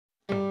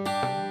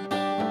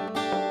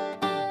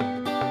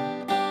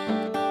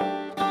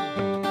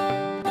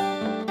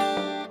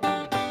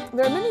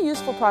There are many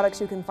useful products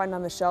you can find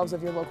on the shelves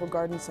of your local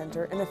garden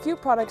center, and a few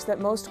products that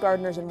most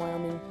gardeners in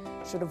Wyoming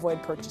should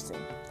avoid purchasing.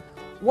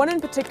 One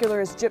in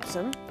particular is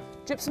gypsum.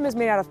 Gypsum is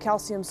made out of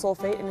calcium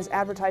sulfate and is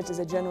advertised as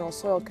a general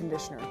soil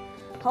conditioner.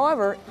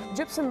 However,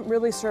 gypsum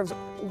really serves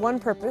one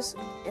purpose,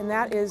 and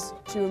that is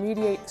to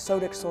remediate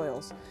sodic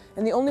soils.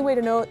 And the only way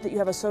to know that you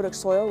have a sodic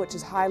soil, which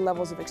is high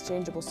levels of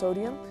exchangeable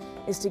sodium,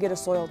 is to get a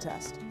soil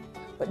test.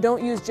 But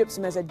don't use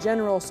gypsum as a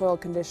general soil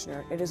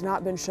conditioner. It has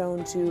not been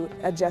shown to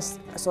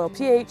adjust soil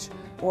pH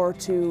or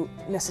to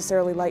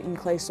necessarily lighten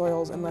clay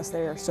soils unless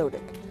they are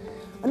sodic.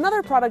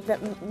 Another product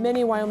that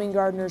many Wyoming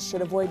gardeners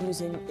should avoid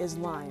using is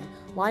lime.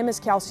 Lime is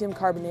calcium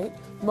carbonate.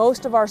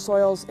 Most of our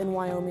soils in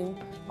Wyoming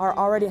are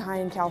already high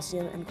in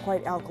calcium and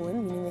quite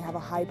alkaline, meaning they have a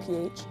high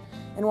pH.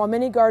 And while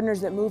many gardeners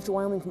that move to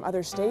Wyoming from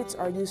other states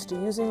are used to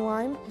using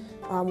lime,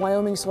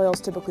 Wyoming soils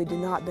typically do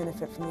not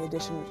benefit from the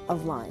addition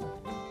of lime.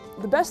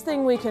 The best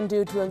thing we can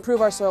do to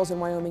improve our soils in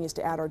Wyoming is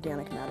to add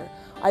organic matter,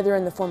 either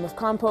in the form of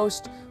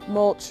compost,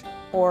 mulch,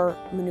 or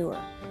manure.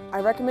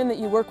 I recommend that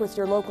you work with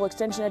your local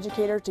extension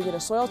educator to get a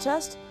soil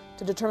test,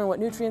 to determine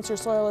what nutrients your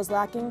soil is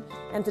lacking,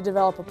 and to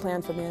develop a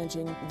plan for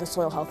managing the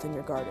soil health in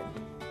your garden.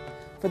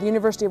 For the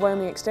University of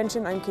Wyoming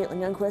Extension, I'm Caitlin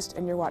Youngquist,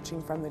 and you're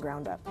watching From the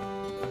Ground Up.